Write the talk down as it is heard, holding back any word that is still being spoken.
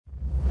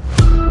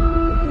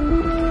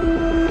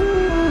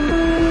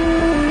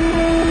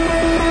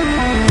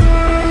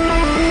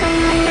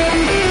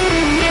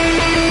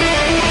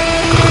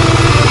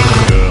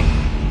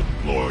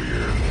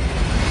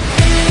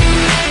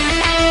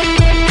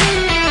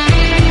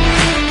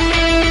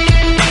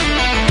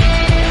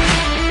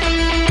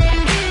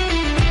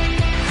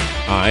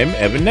I'm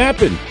Evan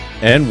Knappen,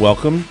 and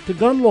welcome to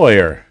Gun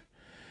Lawyer.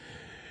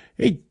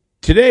 Hey,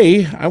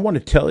 today I want to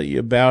tell you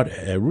about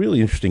a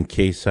really interesting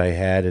case I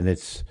had, and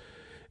it's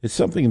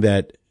something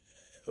that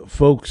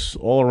folks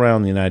all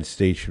around the United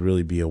States should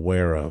really be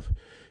aware of,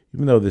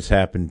 even though this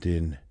happened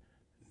in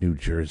New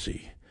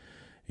Jersey.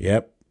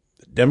 Yep,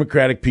 the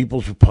Democratic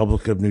People's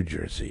Republic of New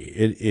Jersey.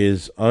 It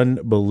is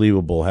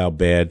unbelievable how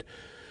bad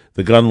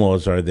the gun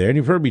laws are there, and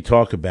you've heard me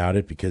talk about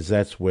it because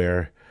that's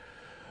where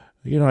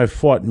I've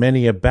fought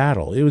many a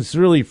battle. It was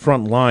really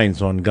front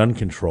lines on gun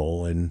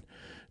control, and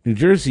New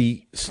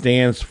Jersey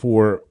stands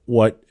for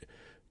what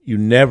you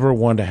never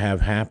want to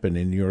have happen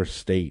in your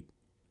state,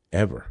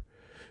 ever.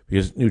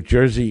 Because New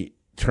Jersey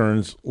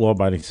turns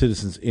law-abiding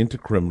citizens into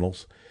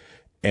criminals,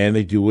 and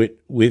they do it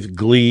with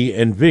glee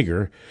and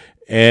vigor,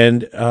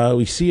 and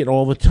we see it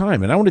all the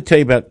time. And I want to tell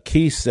you about a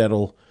case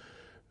that'll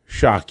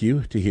shock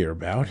you to hear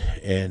about,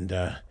 and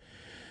it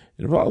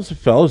involves a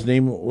fellow. His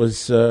name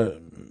was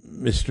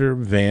Mr.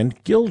 Van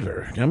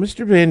Gilder. Now,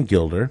 Mr. Van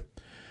Gilder,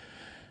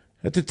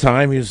 at the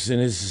time, he was in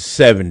his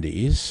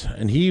 70s,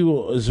 and he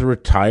was a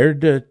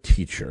retired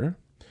teacher.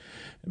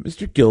 And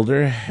Mr.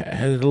 Gilder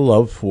had a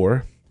love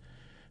for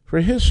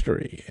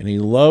history, and he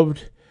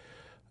loved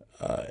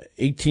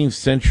 18th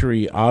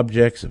century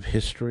objects of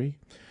history,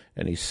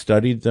 and he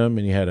studied them,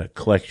 and he had a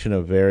collection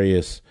of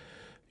various,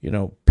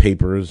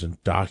 papers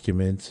and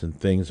documents and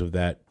things of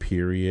that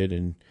period,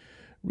 and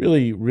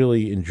really,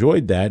 really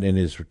enjoyed that in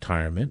his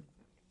retirement.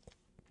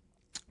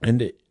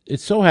 And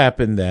it so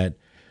happened that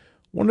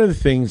one of the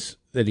things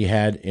that he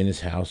had in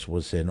his house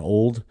was an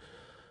old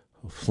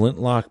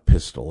flintlock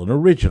pistol, an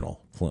original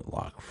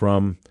flintlock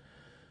from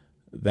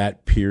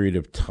that period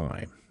of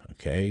time.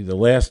 Okay, the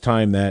last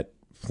time that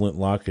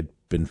flintlock had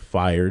been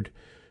fired,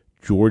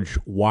 George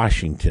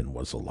Washington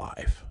was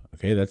alive.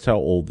 Okay, that's how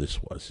old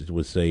this was. It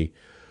was a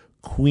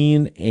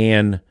Queen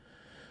Anne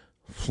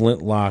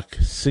flintlock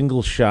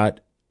single-shot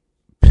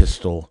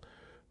pistol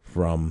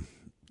from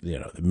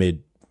the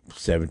mid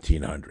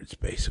 1700s,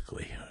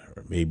 basically,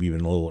 or maybe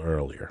even a little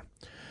earlier.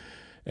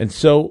 And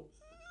so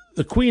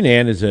the Queen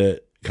Anne is a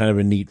kind of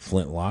a neat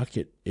flintlock.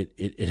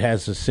 It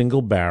has a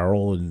single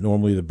barrel, and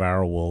normally the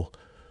barrel will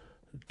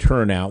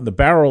turn out. The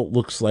barrel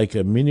looks like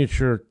a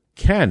miniature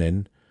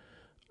cannon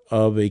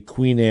of a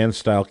Queen Anne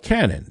style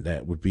cannon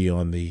that would be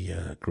on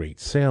the great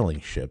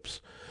sailing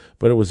ships,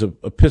 but it was a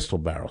pistol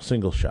barrel,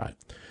 single shot.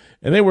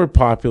 And they were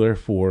popular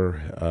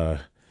for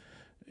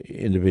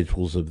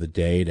individuals of the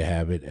day to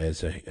have it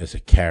as a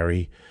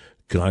carry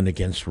gun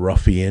against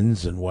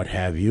ruffians and what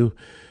have you,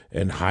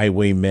 and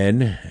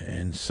highwaymen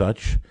and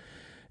such.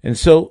 And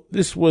so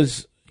this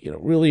was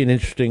really an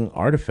interesting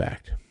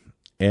artifact,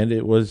 and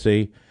it was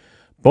a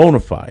bona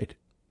fide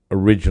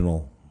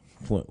original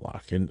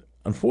flintlock. And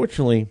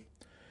unfortunately,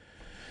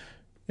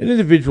 an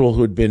individual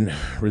who had been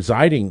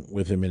residing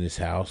with him in his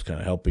house, kind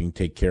of helping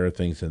take care of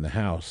things in the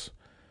house,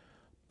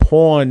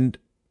 pawned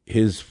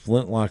his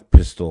flintlock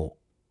pistol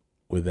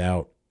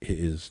without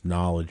his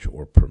knowledge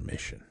or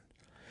permission.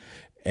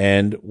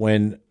 And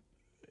when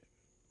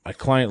my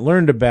client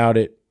learned about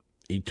it,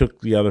 he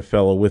took the other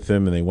fellow with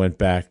him, and they went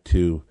back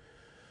to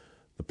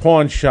the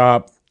pawn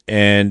shop,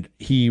 and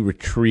he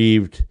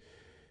retrieved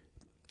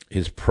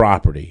his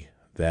property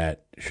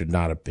that should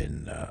not have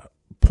been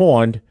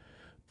pawned,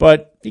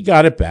 but he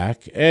got it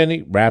back, and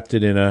he wrapped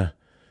it in a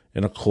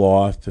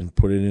cloth and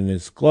put it in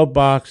his glove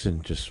box,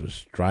 and just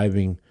was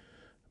driving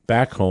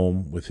back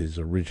home with his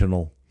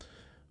original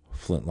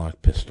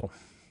flintlock pistol.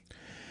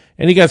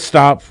 And he got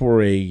stopped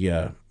for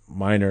a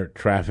minor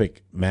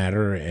traffic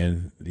matter,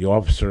 and the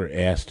officer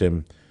asked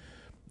him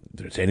if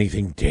there's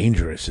anything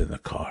dangerous in the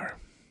car.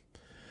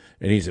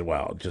 And he said,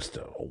 well, just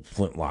an old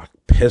flintlock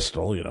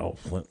pistol,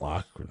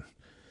 flintlock from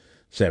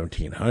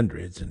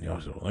 1700s. And the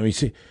officer said, well, let me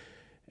see.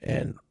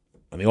 And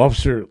when the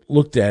officer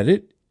looked at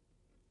it,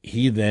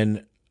 he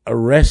then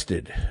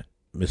arrested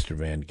Mr.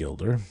 Van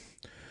Gilder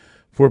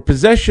for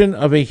possession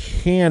of a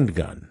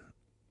handgun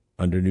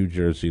under New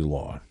Jersey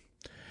law.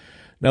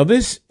 Now,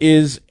 this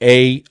is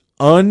a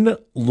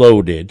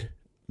unloaded,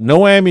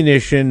 no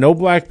ammunition, no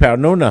black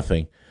powder, no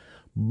nothing,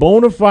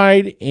 bona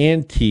fide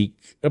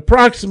antique,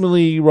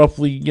 approximately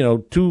roughly,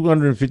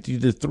 250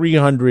 to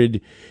 300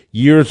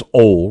 years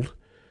old,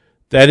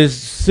 that is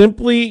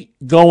simply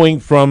going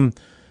from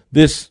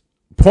this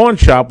pawn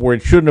shop where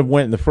it shouldn't have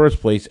went in the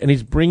first place, and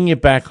he's bringing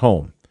it back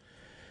home.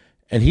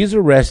 And he's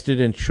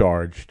arrested and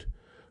charged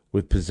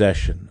with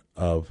possession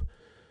of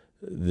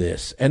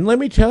this. And let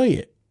me tell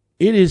you,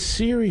 it is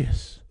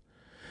serious.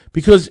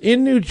 Because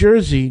in New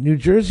Jersey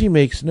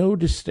makes no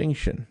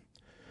distinction,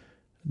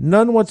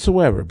 none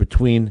whatsoever,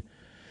 between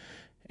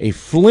a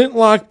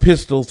flintlock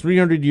pistol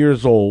 300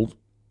 years old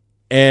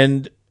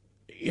and,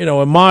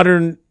 a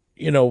modern,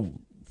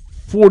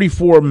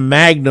 44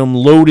 Magnum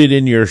loaded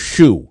in your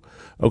shoe.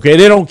 Okay,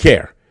 they don't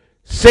care.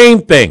 Same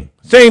thing.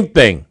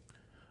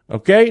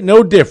 Okay,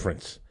 no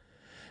difference.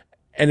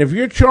 And if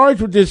you're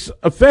charged with this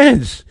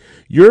offense,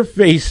 you're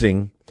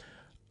facing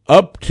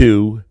up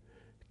to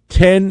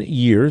 10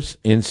 years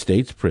in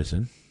state's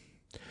prison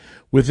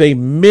with a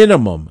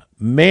minimum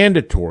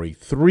mandatory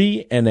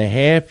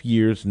 3.5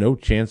 years, no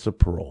chance of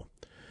parole.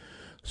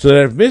 So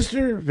that if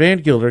Mr. Van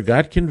Gilder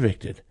got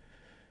convicted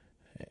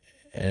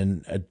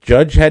and a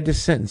judge had to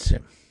sentence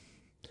him,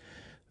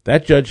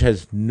 that judge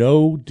has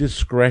no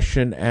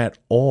discretion at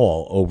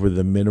all over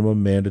the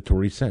minimum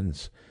mandatory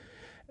sentence.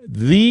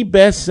 The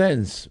best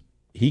sentence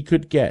he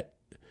could get,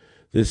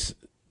 this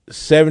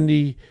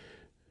 72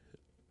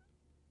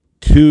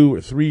 or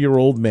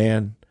 3-year-old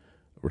man,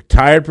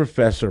 retired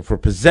professor, for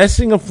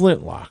possessing a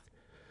flintlock,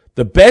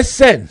 the best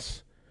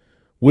sentence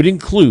would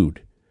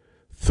include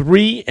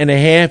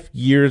 3.5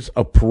 years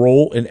of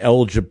parole and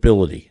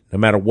eligibility, no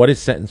matter what his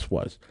sentence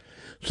was,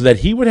 so that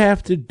he would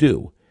have to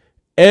do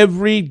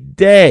every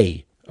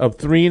day of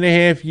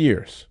 3.5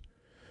 years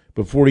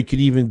before he could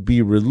even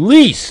be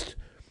released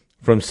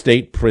from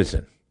state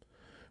prison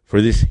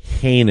for this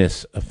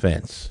heinous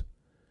offense.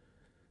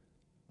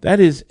 That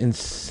is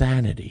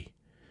insanity.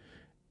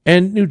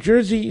 And New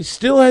Jersey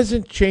still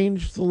hasn't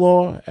changed the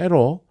law at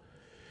all.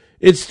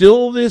 It's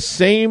still this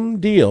same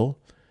deal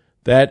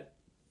that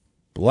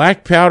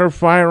black powder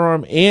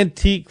firearm,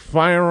 antique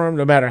firearm,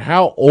 no matter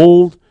how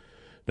old,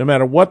 no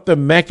matter what the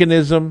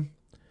mechanism,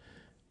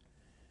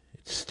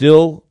 it's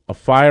still a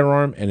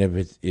firearm. And if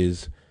it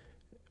is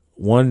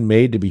one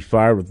made to be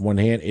fired with one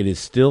hand, it is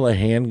still a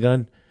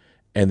handgun.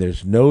 And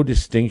there's no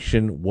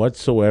distinction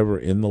whatsoever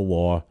in the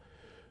law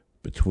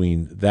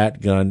between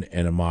that gun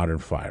and a modern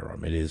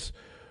firearm. It is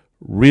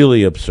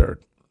really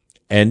absurd.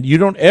 And you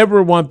don't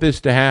ever want this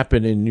to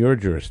happen in your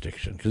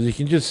jurisdiction, because you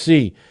can just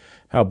see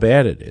how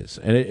bad it is.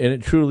 And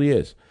it truly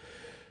is.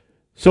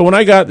 So when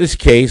I got this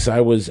case, I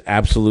was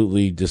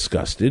absolutely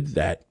disgusted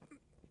that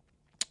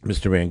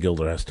Mr. Van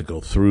Gilder has to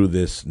go through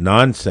this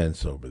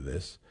nonsense over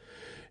this.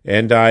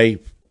 And I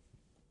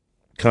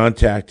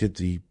contacted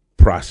the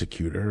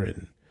prosecutor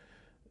and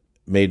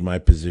made my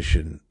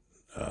position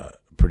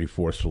pretty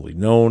forcefully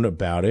known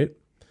about it.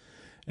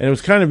 And it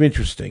was kind of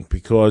interesting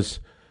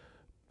because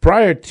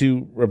prior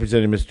to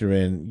representing Mr.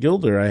 Van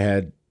Gilder, I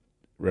had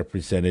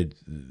represented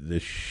the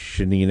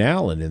Shaneen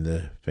Allen in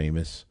the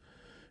famous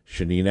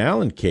Shaneen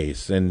Allen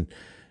case. And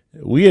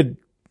we had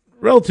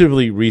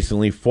relatively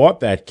recently fought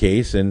that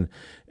case. And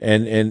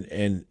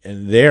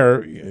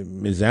there,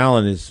 Ms.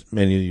 Allen, as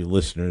many of you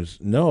listeners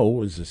know,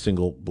 was a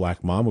single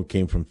black mom who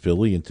came from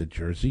Philly into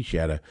Jersey. She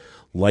had a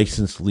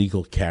licensed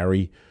legal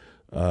carry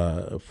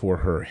for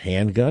her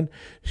handgun.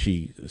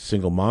 She, a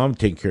single mom,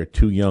 taking care of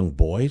 2 young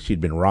boys. She'd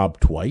been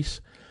robbed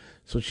twice.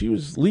 So she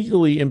was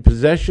legally in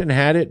possession,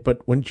 had it,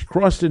 but when she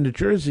crossed into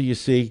Jersey, you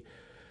see,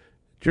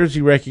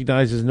 Jersey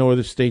recognizes no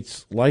other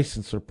state's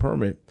license or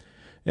permit.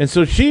 And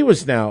so she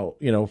was now,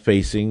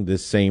 facing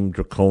this same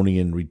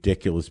draconian,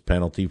 ridiculous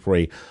penalty for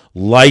a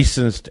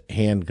licensed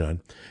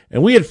handgun.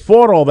 And we had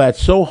fought all that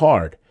so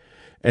hard.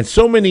 And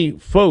so many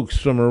folks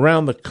from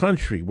around the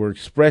country were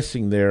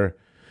expressing their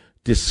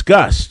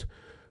disgust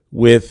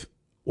with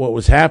what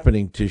was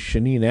happening to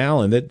Shaneen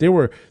Allen, that there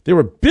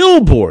were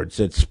billboards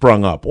that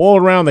sprung up all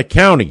around the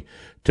county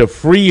to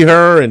free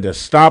her and to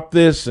stop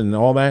this and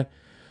all that.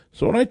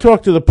 So when I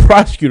talked to the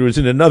prosecutors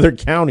in another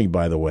county,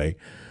 by the way,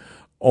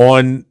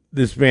 on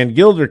this Van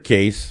Gilder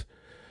case,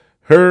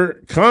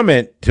 her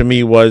comment to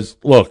me was,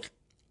 look,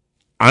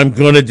 I'm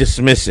going to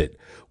dismiss it.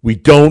 We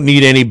don't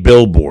need any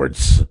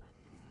billboards.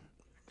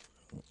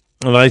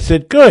 And I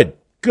said, good.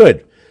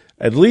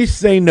 At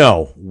least they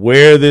know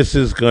where this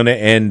is going to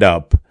end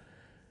up.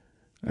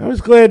 I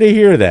was glad to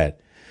hear that.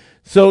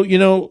 So,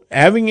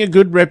 having a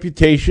good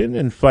reputation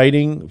and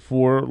fighting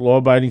for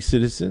law-abiding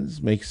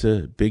citizens makes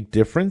a big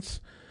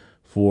difference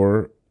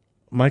for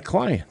my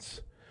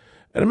clients.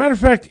 As a matter of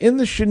fact, in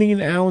the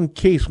Shaneen Allen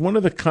case, one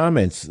of the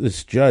comments,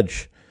 this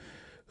judge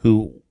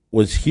who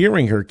was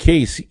hearing her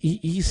case,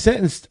 he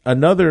sentenced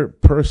another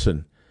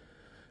person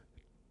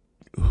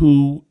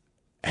who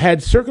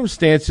had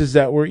circumstances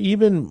that were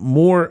even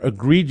more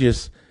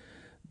egregious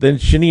than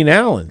Shaneen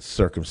Allen's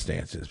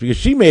circumstances, because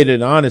she made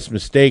an honest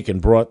mistake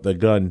and brought the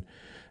gun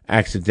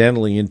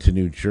accidentally into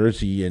New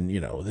Jersey. And,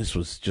 this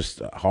was just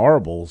a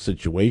horrible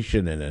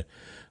situation and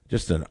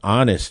just an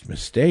honest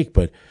mistake.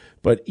 But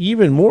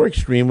even more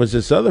extreme was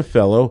this other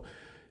fellow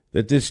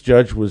that this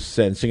judge was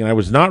sentencing, and I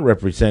was not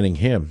representing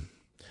him.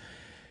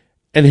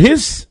 And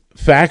his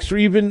facts were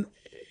even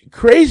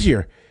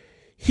crazier.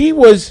 He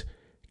was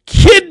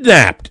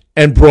kidnapped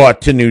and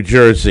brought to New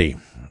Jersey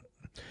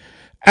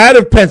out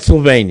of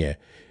Pennsylvania.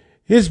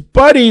 His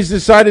buddies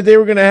decided they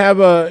were going to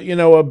have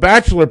a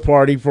bachelor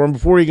party for him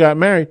before he got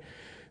married.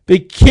 They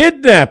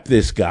kidnapped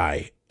this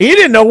guy. He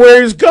didn't know where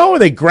he was going.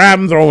 They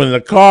grabbed him, throw him in the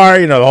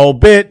car, the whole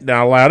bit,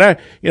 not allowed,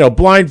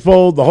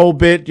 blindfold, the whole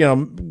bit,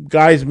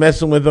 guys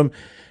messing with him.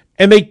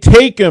 And they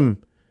take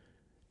him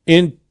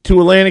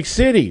into Atlantic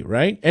City,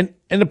 right? And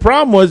the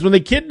problem was when they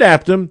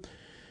kidnapped him,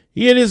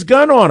 he had his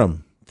gun on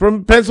him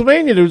from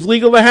Pennsylvania. It was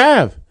legal to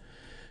have.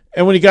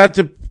 And when he got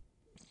to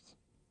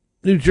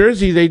New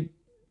Jersey, they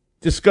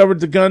discovered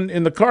the gun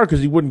in the car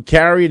because he wouldn't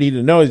carry it. He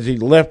didn't know. He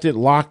left it,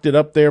 locked it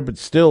up there, but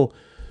still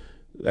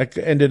that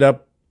ended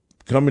up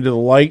coming to the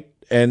light,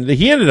 and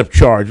he ended up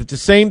charged with the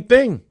same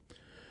thing.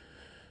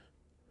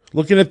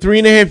 looking at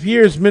 3.5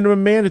 years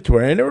minimum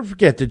mandatory. I never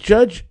forget, the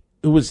judge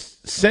who was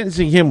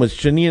sentencing him was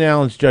Shaneen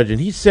Allen's judge, and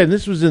he said, and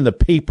this was in the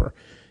paper,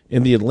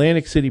 in the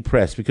Atlantic City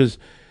Press, because,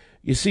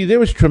 you see, there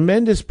was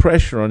tremendous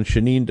pressure on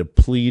Shaneen to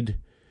plead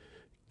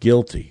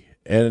guilty.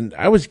 And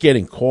I was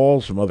getting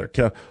calls from other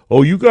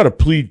oh, you got to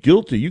plead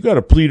guilty. You got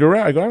to plead her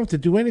out. I go, I don't have to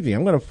do anything.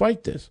 I'm going to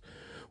fight this.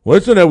 Well,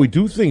 that's not how we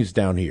do things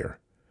down here.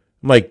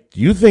 I'm like,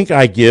 do you think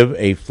I give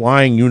a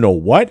flying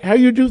you-know-what how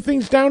you do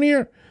things down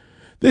here?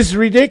 This is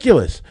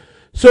ridiculous.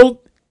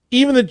 So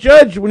even the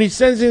judge, when he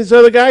sends in this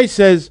other guy,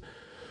 says,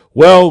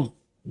 well,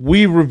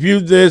 we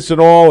reviewed this and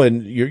all,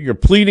 and you're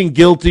pleading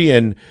guilty,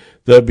 and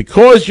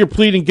because you're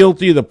pleading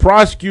guilty, the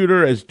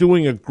prosecutor is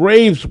doing a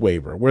Graves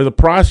waiver, where the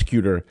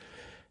prosecutor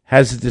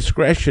has the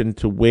discretion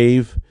to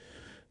waive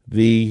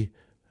the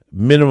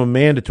minimum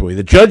mandatory.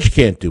 The judge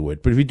can't do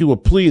it, but if you do a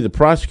plea, the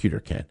prosecutor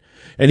can.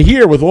 And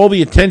here, with all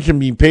the attention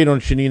being paid on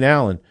Shaneen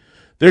Allen,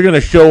 they're going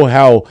to show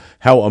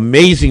how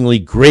amazingly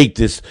great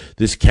this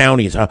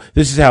county is.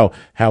 This is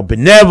how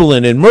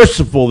benevolent and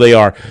merciful they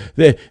are.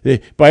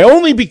 By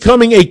only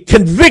becoming a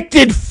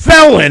convicted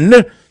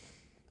felon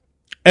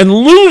and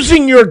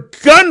losing your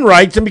gun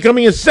rights and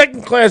becoming a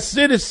second-class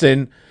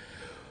citizen,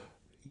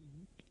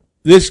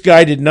 this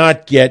guy did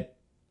not get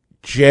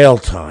jail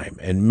time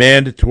and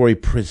mandatory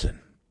prison.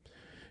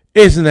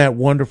 Isn't that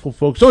wonderful,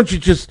 folks?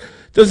 Doesn't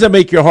that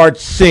make your heart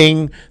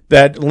sing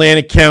that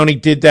Atlantic County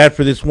did that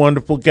for this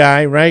wonderful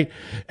guy, right?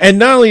 And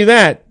not only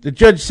that, the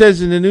judge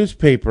says in the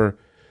newspaper,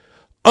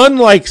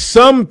 unlike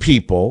some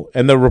people,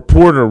 and the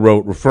reporter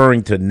wrote,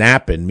 referring to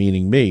Nappen,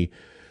 meaning me,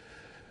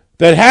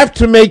 that have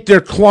to make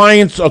their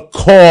clients a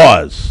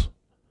cause.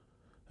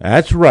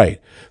 That's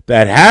right.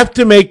 That have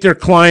to make their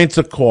clients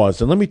a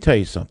cause. And let me tell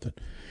you something.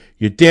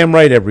 You're damn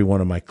right every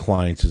one of my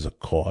clients is a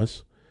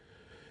cause.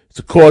 It's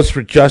a cause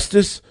for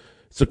justice.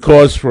 It's a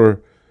cause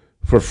for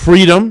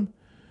freedom.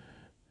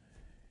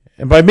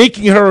 And by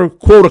making her,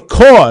 quote, a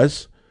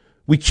cause,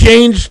 we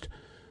changed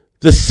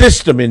the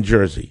system in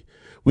Jersey.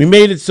 We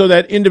made it so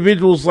that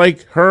individuals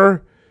like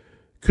her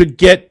could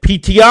get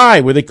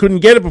PTI where they couldn't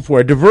get it before,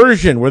 a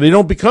diversion where they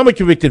don't become a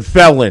convicted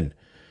felon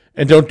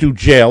and don't do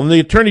jail. And the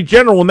Attorney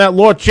General, when that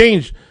law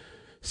changed,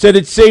 said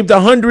it saved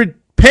 100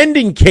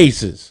 pending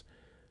cases.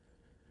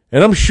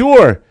 And I'm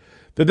sure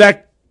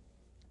that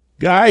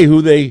guy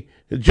who the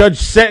judge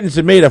sentenced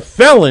and made a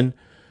felon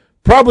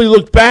probably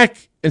looked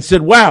back and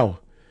said, wow,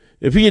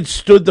 if he had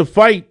stood the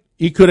fight,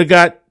 he could have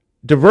got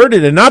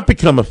diverted and not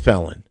become a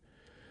felon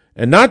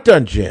and not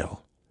done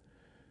jail.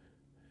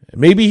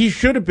 Maybe he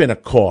should have been a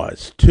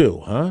cause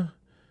too, huh?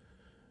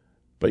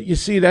 But you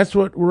see, that's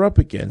what we're up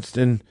against.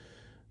 And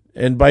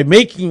by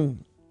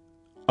making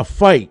a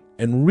fight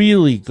and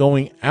really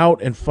going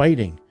out and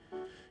fighting,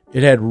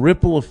 it had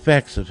ripple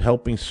effects of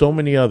helping so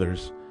many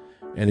others.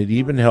 And it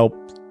even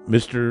helped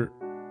Mr.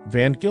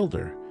 Van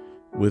Gilder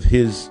with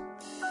his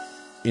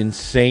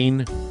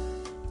insane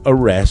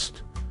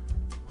arrest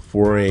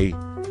for a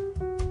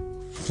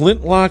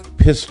flintlock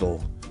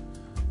pistol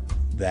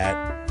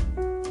that,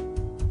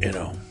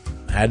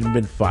 hadn't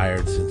been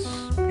fired since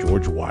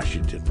George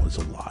Washington was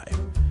alive.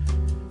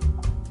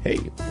 Hey,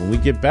 when we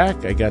get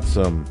back, I got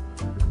some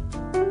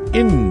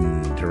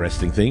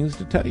interesting things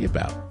to tell you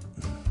about.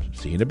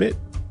 See you in a bit.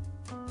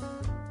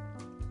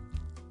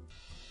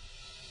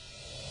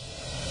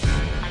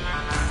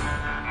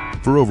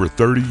 For over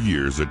 30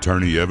 years,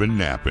 attorney Evan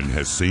Nappen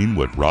has seen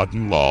what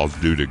rotten laws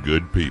do to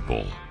good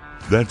people.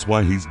 That's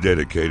why he's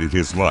dedicated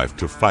his life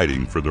to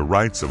fighting for the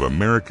rights of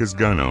America's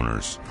gun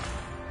owners.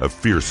 A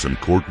fearsome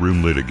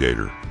courtroom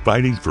litigator,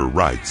 fighting for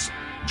rights,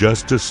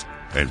 justice,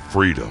 and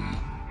freedom.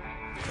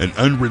 An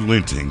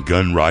unrelenting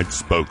gun rights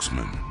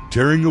spokesman,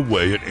 tearing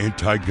away at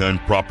anti-gun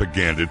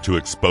propaganda to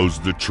expose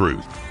the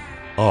truth.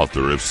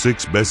 Author of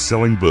 6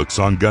 best-selling books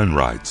on gun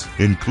rights,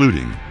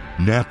 including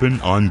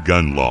Nappen on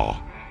Gun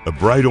Law, a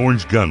bright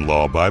orange gun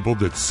law Bible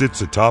that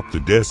sits atop the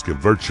desk of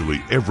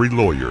virtually every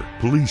lawyer,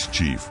 police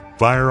chief,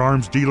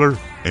 firearms dealer,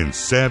 and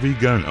savvy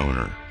gun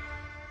owner.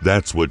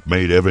 That's what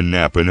made Evan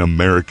Nappen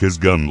America's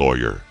gun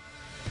lawyer.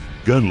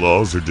 Gun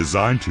laws are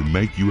designed to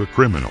make you a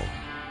criminal.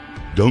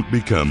 Don't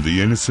become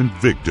the innocent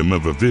victim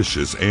of a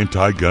vicious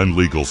anti-gun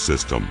legal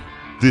system.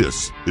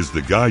 This is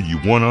the guy you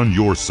want on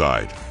your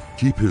side.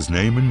 Keep his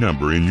name and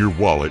number in your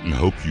wallet and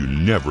hope you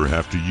never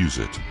have to use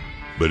it.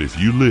 But if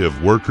you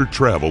live, work, or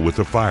travel with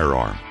a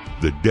firearm,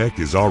 the deck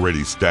is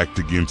already stacked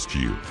against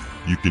you.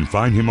 You can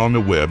find him on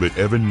the web at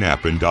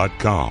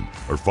evannappen.com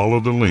or follow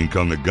the link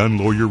on the Gun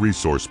Lawyer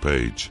resource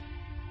page.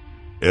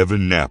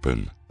 Evan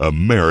Nappen,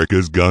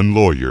 America's gun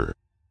lawyer.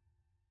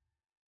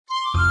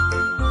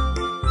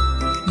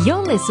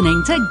 You're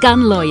listening to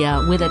Gun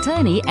Lawyer with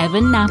attorney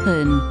Evan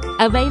Nappen.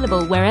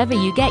 Available wherever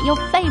you get your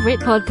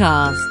favorite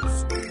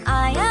podcasts.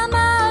 I am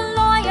a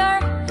lawyer.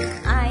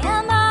 I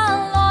am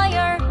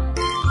a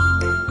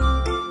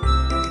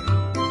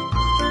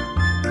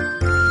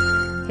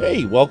lawyer.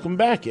 Hey, welcome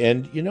back.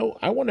 And,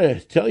 I want to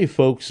tell you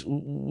folks,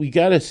 we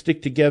got to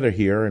stick together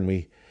here and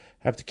we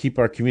have to keep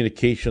our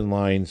communication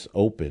lines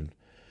open.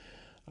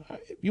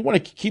 You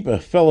want to keep a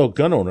fellow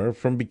gun owner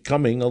from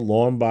becoming a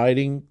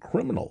law-abiding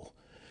criminal.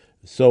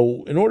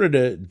 So in order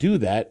to do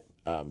that,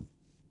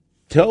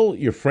 tell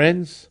your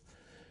friends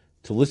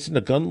to listen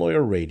to Gun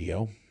Lawyer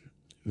Radio.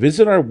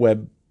 Visit our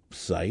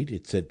website.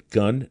 It's at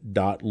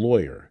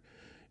gun.lawyer.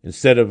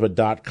 Instead of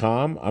a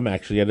 .com, I'm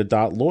actually at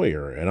a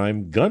 .lawyer, and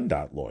I'm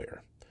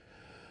gun.lawyer.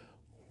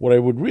 What I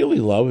would really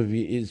love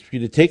is for you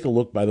to take a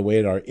look, by the way,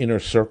 at our Inner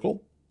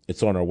Circle.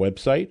 It's on our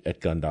website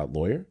at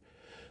gun.lawyer.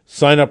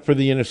 Sign up for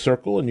the Inner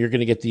Circle, and you're going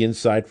to get the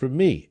inside from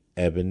me,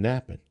 Evan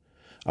Nappen.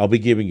 I'll be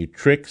giving you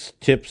tricks,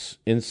 tips,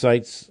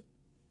 insights,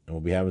 and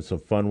we'll be having some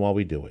fun while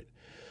we do it.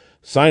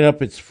 Sign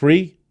up. It's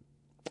free.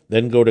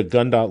 Then go to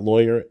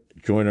gun.lawyer,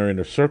 join our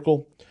Inner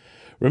Circle.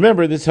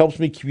 Remember, this helps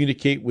me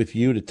communicate with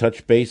you, to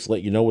touch base,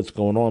 let you know what's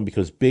going on,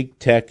 because big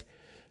tech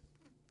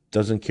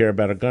doesn't care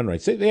about our gun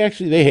rights. They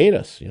hate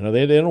us.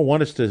 They don't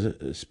want us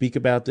to speak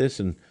about this,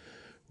 and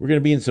we're going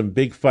to be in some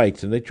big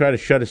fights, and they try to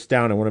shut us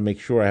down. I want to make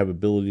sure I have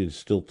ability to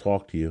still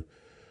talk to you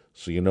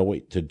so you know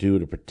what to do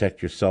to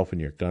protect yourself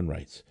and your gun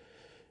rights.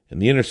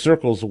 And the Inner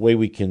Circle is a way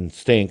we can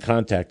stay in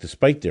contact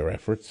despite their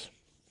efforts.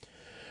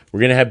 We're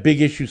going to have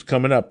big issues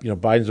coming up.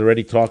 Biden's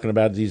already talking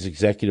about these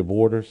executive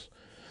orders,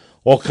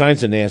 all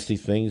kinds of nasty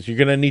things. You're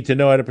going to need to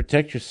know how to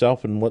protect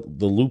yourself and what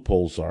the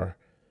loopholes are.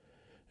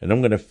 And I'm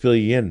going to fill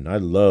you in. I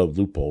love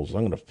loopholes.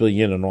 I'm going to fill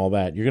you in on all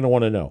that. You're going to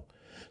want to know.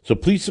 So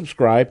please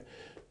subscribe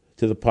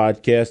to the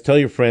podcast. Tell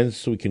your friends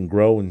so we can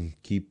grow and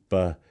keep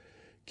the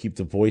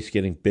voice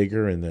getting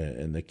bigger and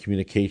the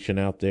communication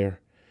out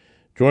there.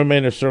 Join my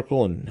Inner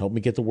Circle and help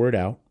me get the word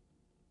out.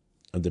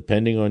 I'm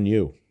depending on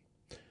you.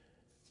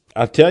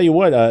 I'll tell you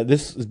what,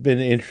 this has been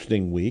an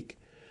interesting week.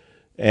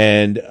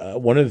 And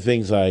one of the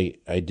things I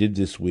did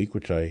this week,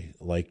 which I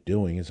like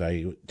doing, is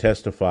I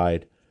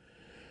testified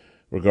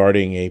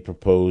regarding a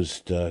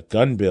proposed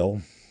gun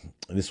bill,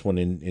 this one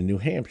in New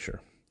Hampshire.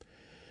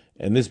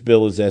 And this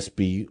bill is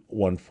SB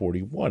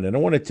 141. And I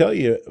want to tell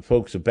you,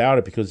 folks, about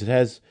it because it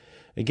has,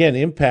 again,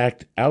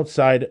 impact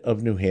outside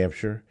of New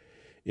Hampshire.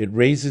 It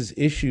raises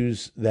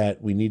issues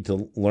that we need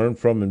to learn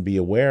from and be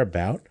aware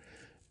about.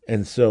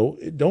 And so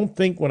don't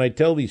think when I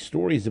tell these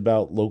stories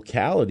about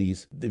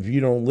localities, if you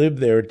don't live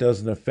there, it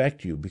doesn't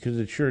affect you, because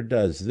it sure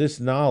does. This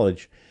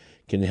knowledge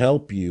can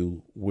help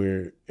you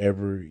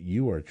wherever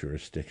you are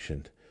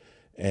jurisdictioned.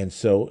 And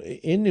so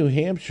in New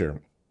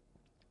Hampshire,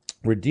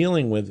 we're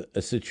dealing with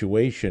a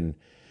situation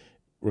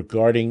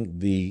regarding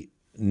the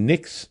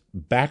NICS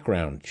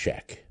background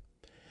check.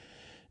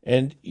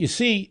 And you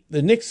see,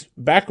 the NICS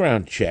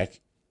background check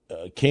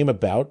came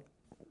about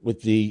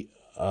with the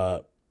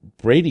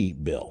Brady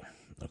bill,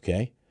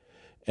 okay?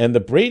 And the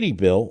Brady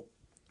bill,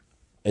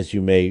 as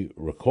you may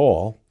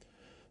recall,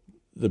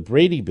 the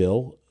Brady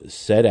bill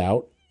set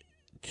out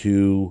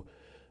to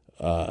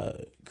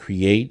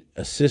create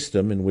a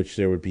system in which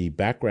there would be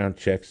background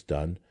checks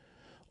done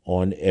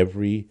on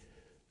every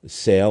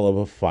sale of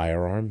a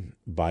firearm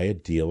by a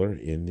dealer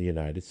in the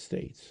United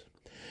States.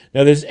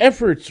 Now, there's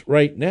efforts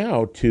right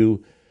now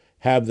to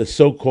have the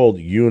so-called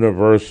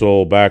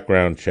universal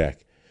background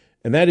check,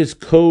 and that is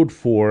code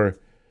for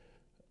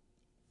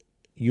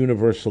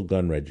universal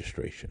gun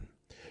registration.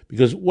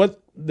 Because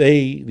what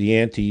the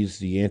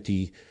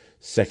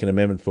anti-Second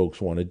Amendment folks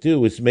want to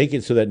do is make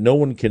it so that no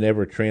one can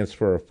ever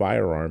transfer a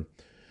firearm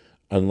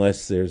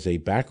unless there's a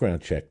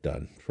background check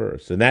done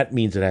first. And that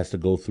means it has to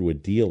go through a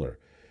dealer.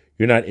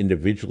 You're not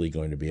individually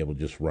going to be able to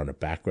just run a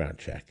background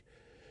check.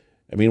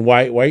 I mean,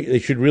 why they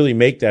should really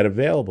make that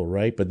available,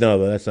 right? But no,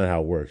 that's not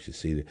how it works. You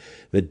see,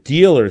 the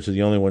dealers are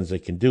the only ones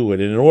that can do it.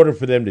 And in order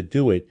for them to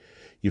do it,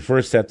 you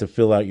first have to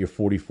fill out your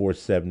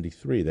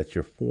 4473. That's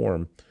your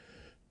form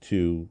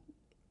to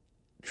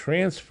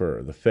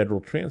transfer, the federal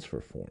transfer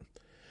form.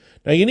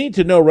 Now, you need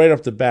to know right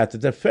off the bat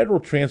that the federal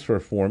transfer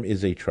form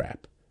is a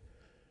trap.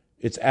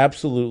 It's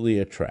absolutely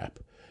a trap.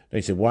 Now,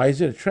 you say, why is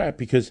it a trap?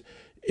 Because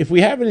if we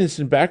have an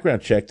instant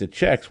background check that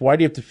checks, why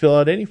do you have to fill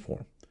out any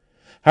form?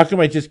 How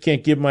come I just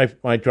can't give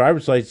my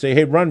driver's license and say,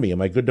 hey, run me.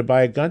 Am I good to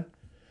buy a gun?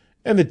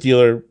 And the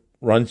dealer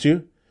runs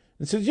you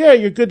and says, yeah,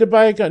 you're good to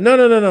buy a gun.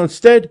 No.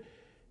 Instead,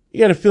 you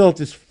got to fill out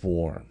this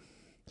form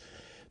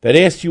that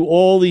asks you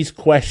all these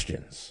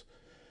questions.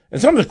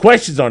 And some of the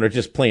questions on it are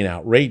just plain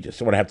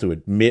outrageous. I want to have to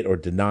admit or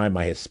deny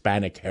my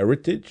Hispanic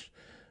heritage.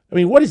 I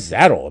mean, what is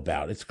that all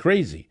about? It's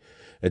crazy.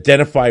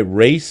 Identify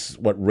race.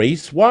 What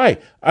race? Why?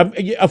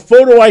 A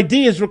photo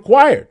ID is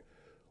required.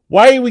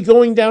 Why are we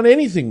going down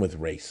anything with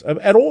race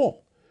at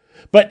all?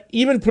 But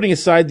even putting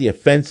aside the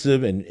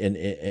offensive and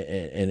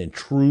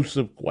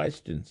intrusive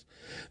questions,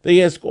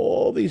 they ask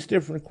all these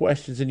different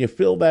questions, and you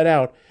fill that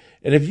out.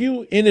 And if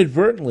you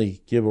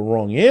inadvertently give a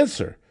wrong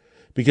answer,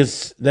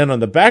 because then on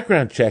the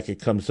background check it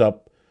comes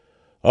up,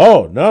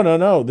 oh,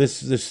 no,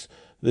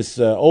 this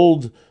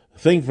old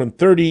thing from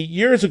 30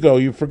 years ago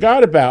you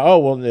forgot about. Oh,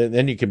 well,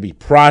 then you can be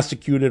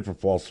prosecuted for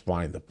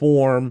falsifying the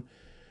form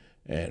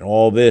and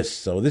all this.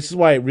 So this is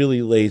why it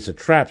really lays a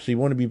trap. So you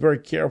want to be very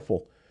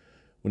careful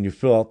when you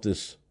fill out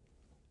this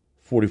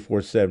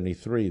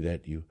 4473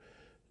 that you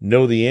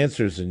know the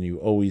answers and you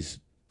always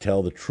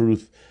tell the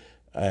truth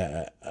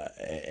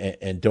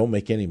and don't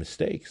make any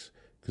mistakes,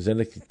 because then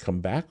it can come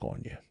back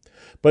on you.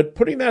 But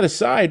putting that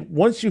aside,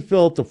 once you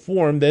fill out the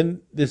form,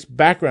 then this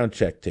background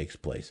check takes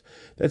place.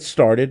 That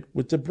started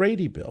with the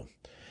Brady Bill.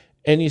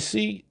 And you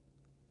see,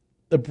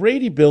 the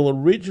Brady Bill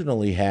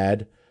originally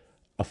had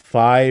a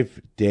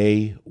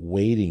 5-day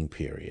waiting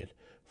period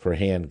for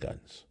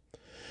handguns.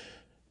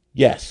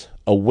 Yes,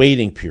 a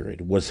waiting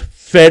period was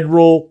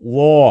federal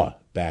law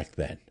back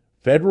then.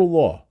 Federal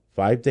law,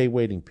 5-day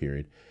waiting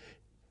period.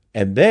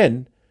 And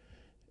then,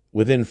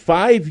 within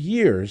 5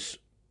 years,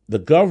 the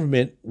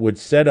government would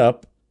set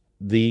up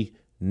the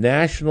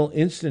National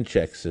Instant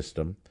Check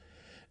system,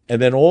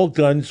 and then all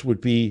guns would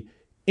be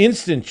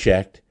instant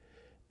checked,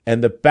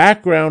 and the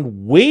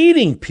background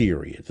waiting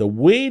period,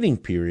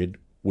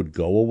 would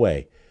go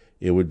away.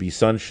 It would be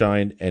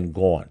sunshine and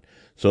gone.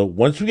 So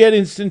once we get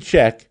instant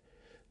check,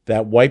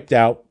 that wiped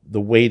out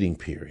the waiting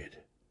period.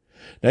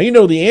 Now, you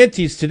know, the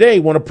antis today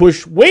want to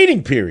push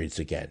waiting periods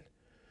again.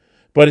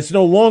 But they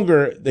no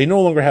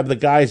longer have the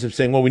guise of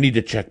saying, well, we need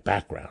to check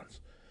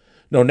backgrounds.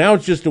 No, now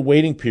it's just a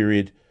waiting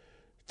period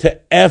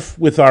to F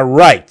with our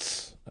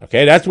rights.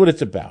 Okay, that's what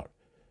it's about.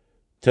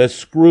 To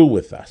screw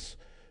with us.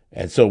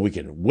 And so we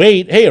can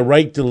wait. Hey, a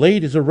right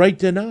delayed is a right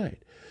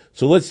denied.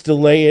 So let's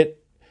delay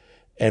it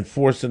and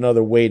force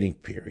another waiting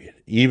period,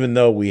 even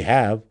though we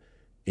have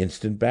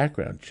instant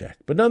background check.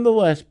 But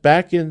nonetheless,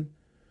 back in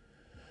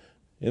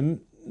the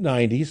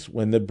 90s,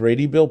 when the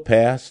Brady Bill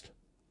passed,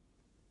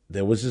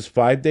 there was this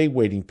 5-day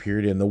waiting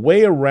period, and the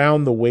way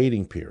around the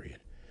waiting period,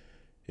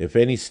 if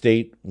any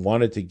state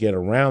wanted to get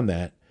around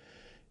that,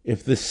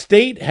 if the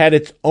state had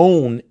its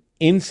own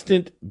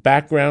instant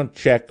background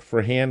check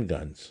for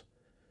handguns,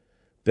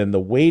 then the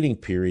waiting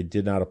period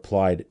did not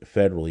apply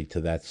federally to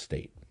that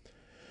state.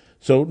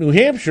 So New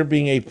Hampshire,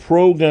 being a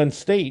pro-gun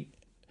state,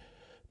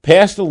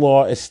 passed a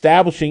law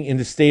establishing in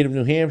the state of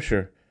New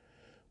Hampshire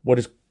what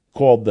is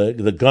called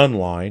the gun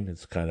line.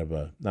 It's kind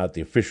of not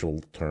the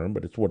official term,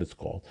 but it's what it's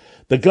called.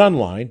 The gun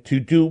line, to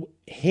do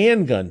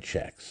handgun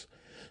checks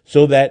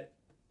so that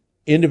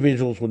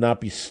individuals would not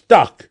be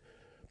stuck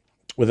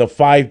with a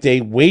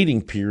 5-day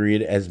waiting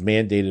period as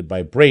mandated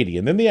by Brady.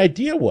 And then the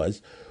idea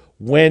was,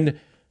 when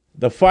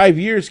the 5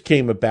 years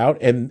came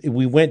about and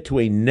we went to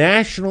a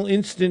national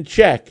instant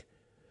check,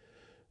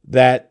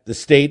 that the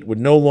state would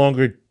no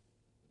longer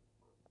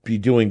be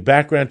doing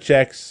background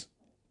checks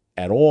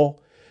at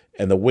all,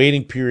 and the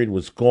waiting period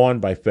was gone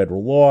by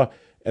federal law,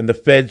 and the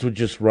feds would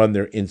just run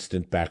their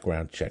instant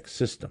background check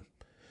system.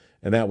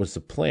 And that was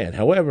the plan.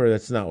 However,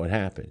 that's not what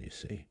happened, you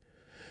see.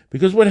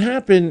 Because what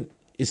happened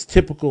is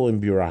typical in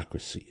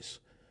bureaucracies.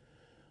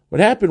 What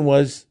happened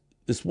was,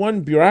 this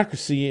one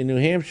bureaucracy in New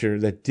Hampshire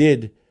that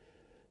did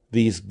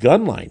these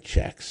gun line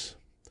checks,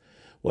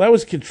 well, that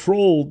was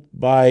controlled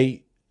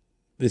by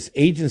this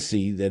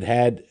agency that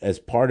had, as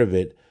part of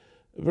it,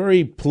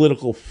 very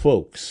political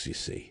folks, you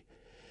see.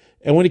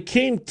 And when it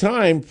came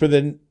time for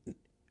the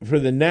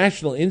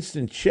national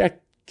instant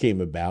check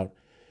came about,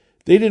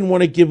 they didn't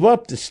want to give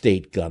up the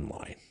state gun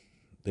line.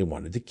 They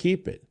wanted to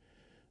keep it.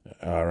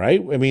 All right?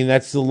 I mean,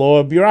 that's the law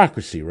of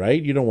bureaucracy,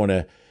 right? You don't want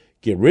to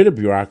get rid of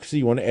bureaucracy.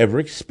 You want to ever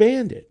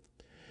expand it.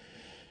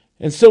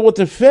 And so what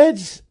the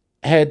feds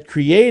had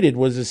created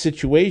was a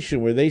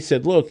situation where they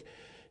said, look,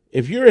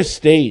 if you're a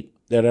state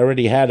that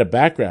already had a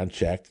background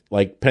check,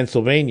 like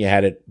Pennsylvania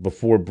had it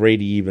before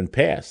Brady even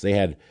passed. They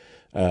had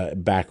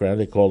background,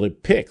 they called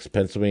it PICS,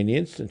 Pennsylvania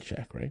Instant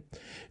Check, right?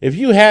 If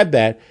you had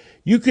that,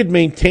 you could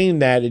maintain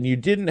that, and you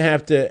didn't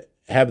have to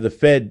have the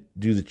Fed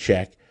do the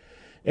check.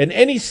 And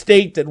any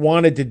state that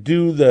wanted to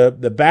do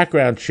the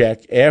background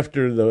check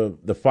after the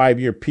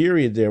 5-year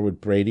period there with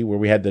Brady, where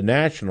we had the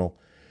national,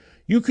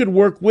 you could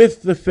work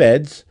with the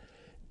feds,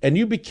 and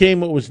you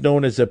became what was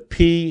known as a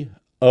POC,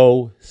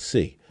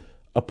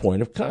 a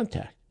point of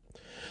contact.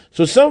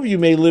 So some of you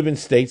may live in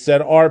states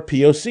that are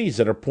POCs,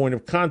 that are point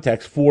of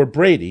contacts for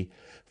Brady,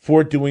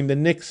 for doing the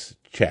NICS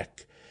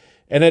check.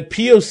 And at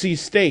POC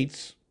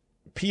states,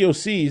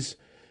 POCs,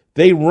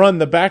 they run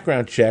the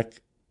background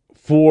check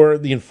for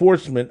the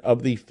enforcement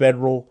of the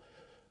federal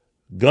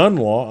gun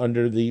law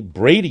under the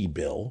Brady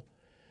Bill.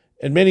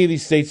 And many of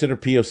these states that are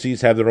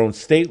POCs have their own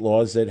state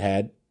laws that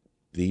had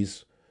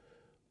these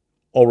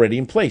already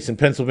in place. And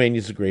Pennsylvania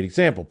is a great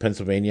example.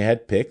 Pennsylvania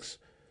had PICS,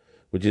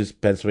 which is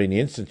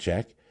Pennsylvania Instant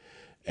Check.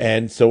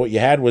 And so what you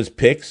had was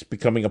PICS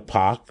becoming a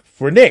POC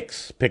for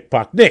NICS,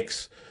 PIC-POC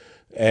NICS.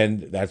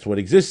 And that's what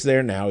exists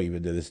there now,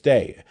 even to this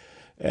day.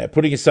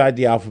 Putting aside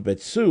the alphabet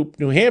soup,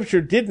 New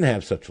Hampshire didn't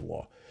have such a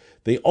law.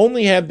 They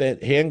only had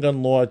that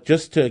handgun law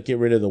just to get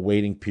rid of the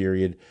waiting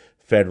period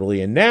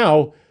federally. And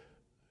now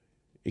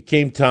it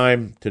came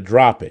time to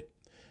drop it.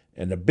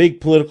 And a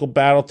big political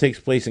battle takes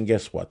place, and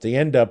guess what? They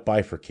end up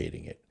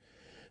bifurcating it.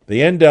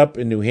 They end up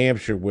in New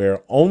Hampshire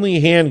where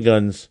only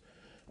handguns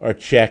are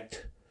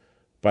checked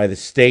by the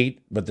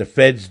state, but the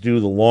feds do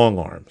the long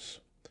arms.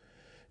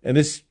 And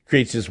this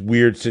creates this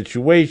weird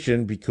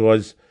situation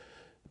because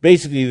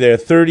basically there are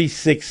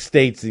 36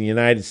 states in the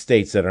United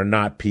States that are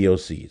not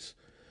POCs.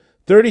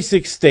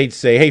 36 states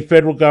say, hey,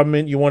 federal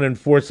government, you want to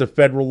enforce a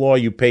federal law,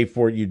 you pay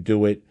for it, you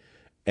do it,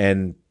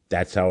 and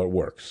that's how it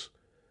works.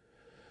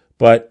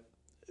 But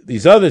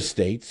these other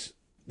states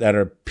that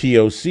are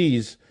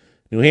POCs,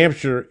 New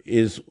Hampshire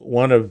is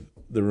one of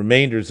the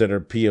remainders that are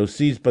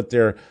POCs, but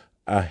they're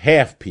a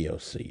half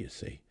POC, you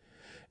see.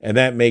 And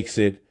that makes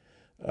it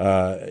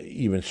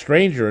even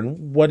stranger.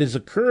 And what has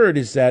occurred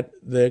is that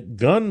the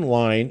gun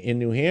line in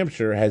New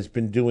Hampshire has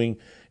been doing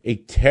a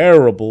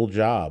terrible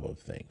job of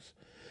things.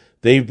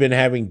 They've been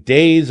having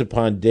days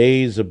upon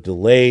days of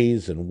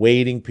delays and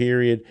waiting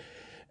period.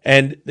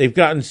 And they've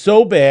gotten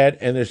so bad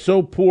and they're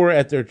so poor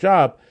at their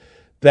job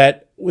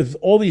that with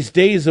all these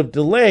days of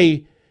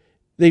delay,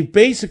 they've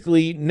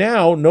basically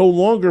now no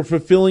longer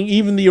fulfilling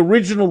even the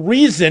original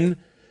reason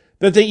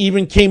that they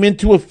even came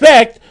into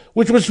effect,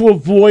 which was to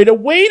avoid a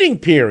waiting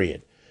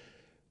period.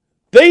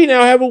 They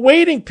now have a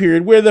waiting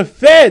period where the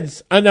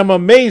feds, and I'm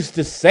amazed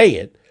to say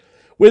it,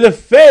 where the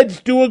feds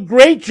do a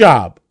great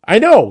job. I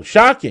know,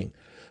 shocking.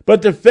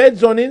 But the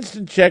feds on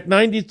Instant Check,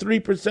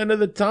 93% of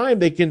the time,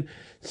 they can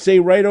say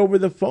right over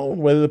the phone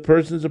whether the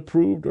person's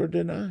approved or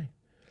denied.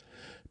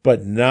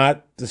 But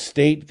not the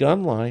state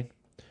gun line.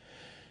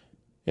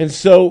 And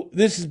so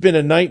this has been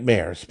a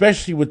nightmare,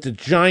 especially with the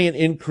giant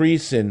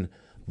increase in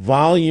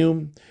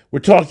volume. We're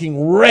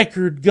talking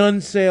record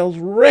gun sales.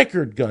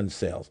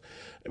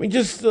 I mean,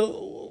 just the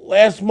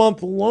last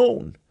month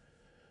alone,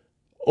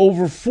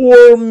 over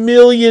 4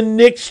 million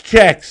NICS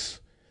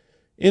checks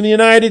in the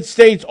United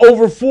States.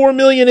 Over 4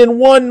 million in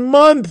 1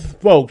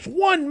 month, folks.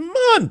 1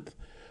 month.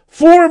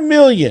 4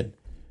 million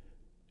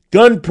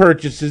gun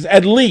purchases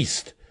at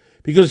least,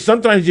 because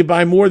sometimes you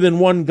buy more than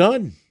one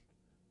gun.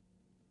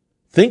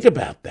 Think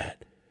about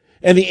that.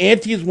 And the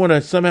antis want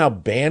to somehow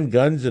ban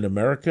guns in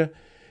America.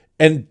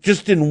 And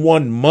just in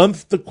 1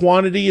 month, the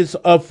quantity is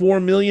of 4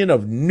 million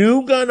of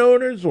new gun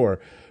owners or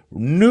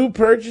new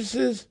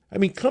purchases. I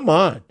mean, come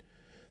on.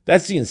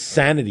 That's the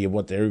insanity of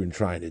what they're even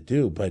trying to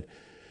do. But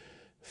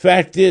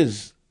fact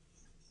is,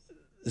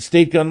 the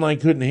state gun line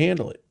couldn't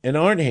handle it and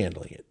aren't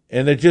handling it.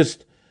 And they're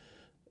just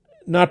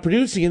not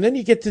producing. And then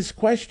you get this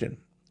question.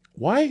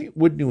 Why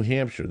would New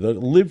Hampshire, the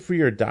live free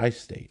or die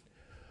state,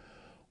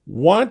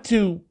 want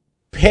to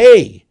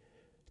pay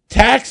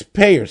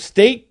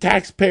state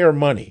taxpayer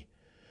money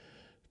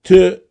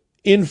to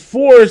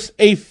enforce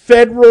a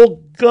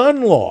federal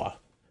gun law?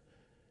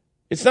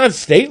 It's not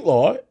state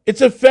law.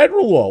 It's a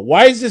federal law.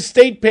 Why is the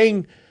state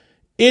paying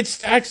its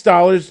tax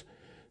dollars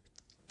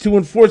to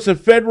enforce a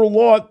federal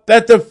law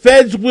that the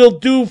feds will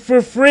do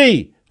for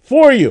free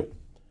for you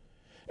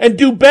and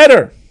do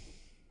better?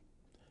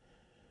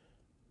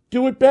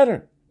 Do it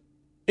better.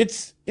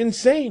 It's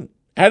insane.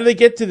 How do they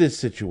get to this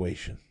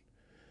situation?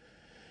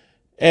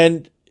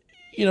 And,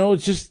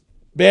 it's just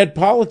bad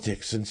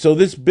politics. And so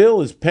this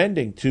bill is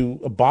pending to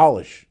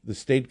abolish the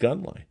state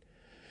gun line.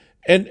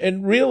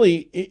 And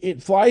really,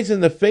 it flies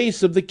in the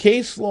face of the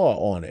case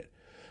law on it.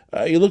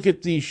 You look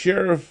at the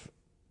Sheriff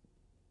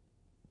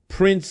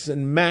Prince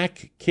and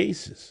Mack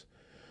cases,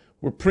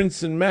 where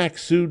Prince and Mack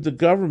sued the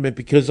government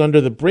because under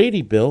the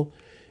Brady bill,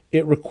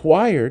 it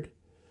required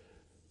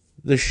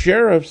the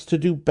sheriffs to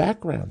do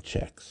background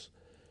checks.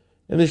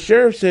 And the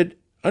sheriff said,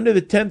 under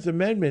the 10th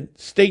Amendment,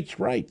 states'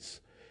 rights,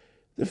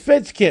 the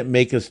feds can't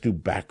make us do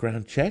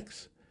background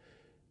checks.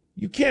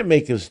 You can't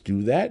make us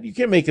do that. You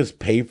can't make us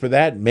pay for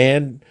that,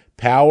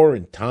 manpower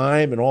and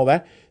time and all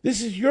that.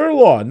 This is your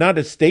law, not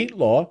a state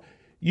law.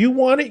 You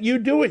want it, you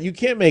do it. You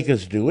can't make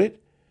us do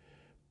it.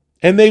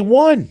 And they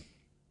won.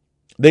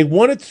 They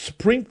won at the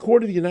Supreme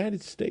Court of the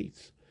United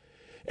States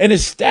and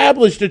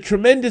established a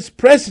tremendous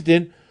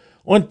precedent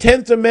on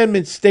 10th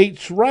Amendment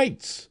states'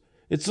 rights.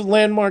 It's the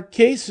landmark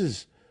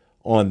cases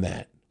on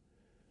that.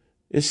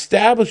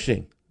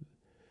 Establishing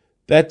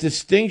that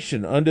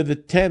distinction under the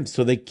 10th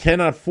so they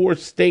cannot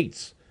force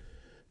states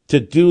to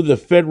do the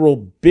federal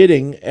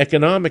bidding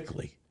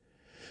economically.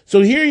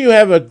 So here you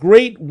have a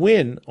great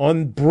win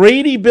on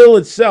Brady bill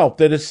itself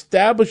that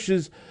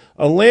establishes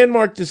a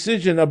landmark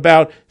decision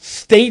about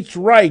states'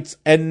 rights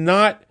and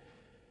not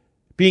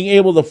being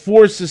able to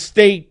force a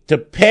state to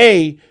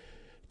pay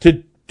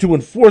to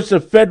enforce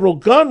a federal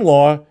gun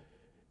law,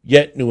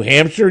 yet New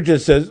Hampshire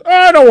just says,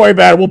 don't worry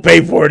about it, we'll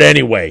pay for it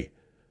anyway.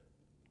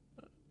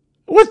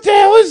 What the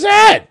hell is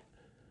that?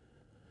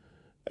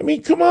 I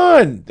mean, come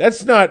on.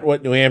 That's not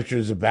what New Hampshire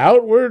is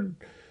about. We're,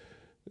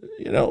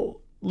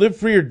 live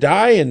free or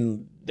die,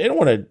 and they don't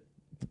want to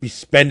be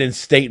spending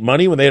state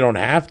money when they don't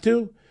have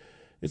to.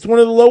 It's one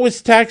of the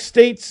lowest tax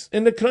states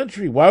in the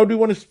country. Why would we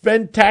want to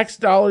spend tax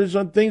dollars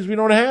on things we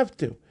don't have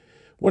to?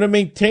 Want to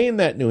maintain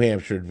that New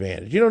Hampshire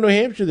advantage. New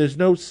Hampshire, there's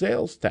no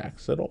sales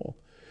tax at all.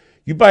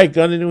 You buy a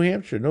gun in New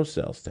Hampshire, no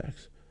sales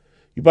tax.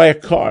 You buy a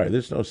car,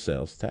 there's no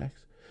sales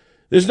tax.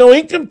 There's no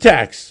income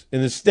tax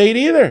in the state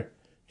either.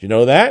 Do you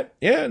know that?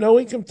 Yeah, no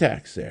income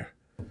tax there.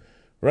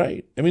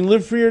 Right? I mean,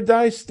 live free or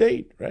die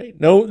state, right?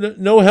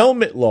 No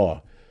helmet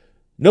law.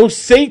 No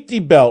safety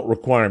belt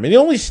requirement. The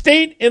only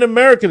state in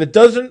America that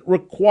doesn't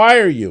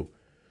require you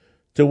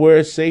to wear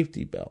a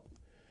safety belt.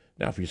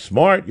 Now, if you're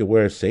smart, you'll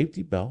wear a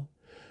safety belt.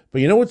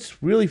 But you know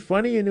what's really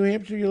funny in New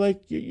Hampshire? You're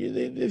like,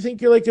 they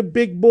think you're like a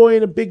big boy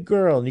and a big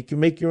girl, and you can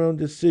make your own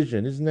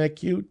decision. Isn't that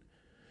cute?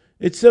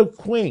 It's so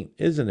quaint,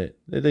 isn't it?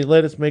 That they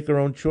let us make our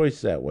own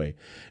choice that way.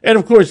 And,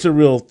 of course, the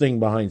real thing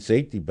behind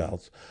safety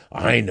belts,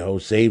 I know,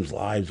 saves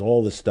lives,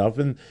 all this stuff.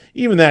 And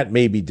even that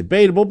may be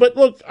debatable. But,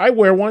 look, I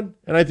wear one,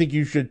 and I think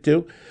you should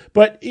too.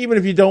 But even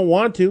if you don't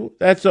want to,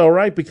 that's all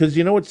right. Because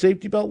you know what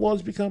safety belt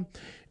laws become?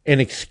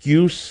 An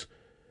excuse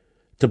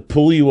to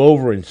pull you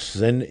over and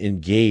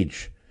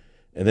engage,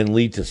 and then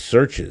lead to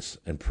searches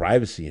and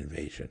privacy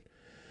invasion.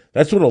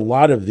 That's what a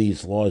lot of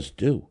these laws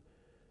do.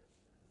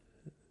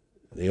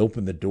 They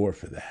open the door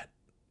for that.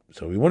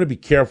 So we want to be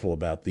careful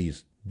about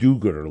these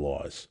do-gooder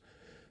laws,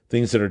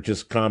 things that are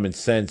just common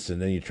sense,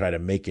 and then you try to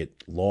make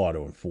it law to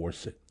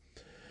enforce it.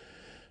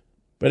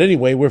 But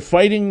anyway, we're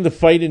fighting the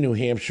fight in New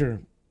Hampshire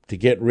to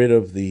get rid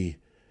of the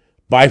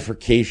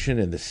bifurcation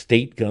and the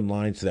state gun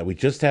line so that we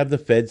just have the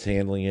feds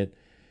handling it.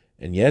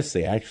 And yes,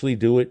 they actually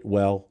do it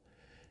well.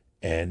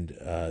 And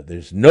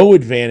there's no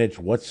advantage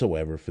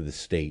whatsoever for the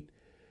state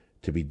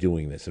to be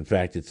doing this. In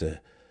fact, it's a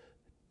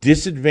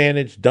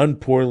disadvantage done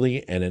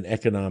poorly and an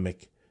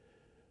economic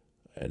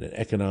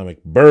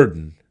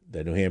burden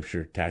that New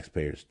Hampshire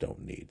taxpayers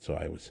don't need. So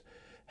I was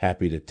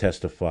happy to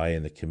testify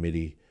in the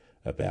committee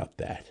about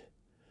that.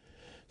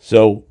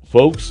 So,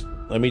 folks,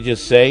 let me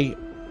just say,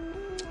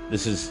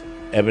 this is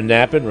Evan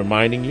Nappen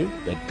reminding you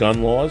that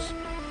gun laws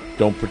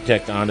don't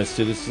protect honest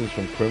citizens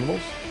from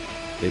criminals.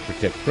 They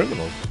protect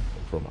criminals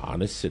from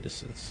honest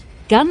citizens.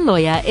 Gun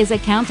Lawyer is a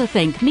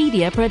Counterthink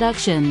media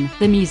production.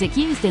 The music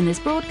used in this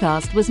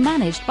broadcast was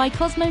managed by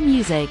Cosmo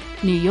Music,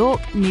 New York,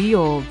 New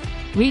York.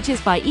 Reach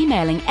us by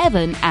emailing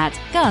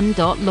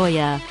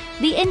evan@gun.lawyer.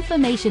 The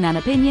information and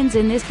opinions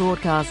in this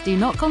broadcast do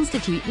not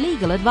constitute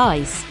legal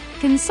advice.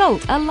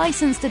 Consult a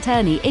licensed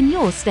attorney in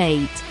your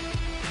state.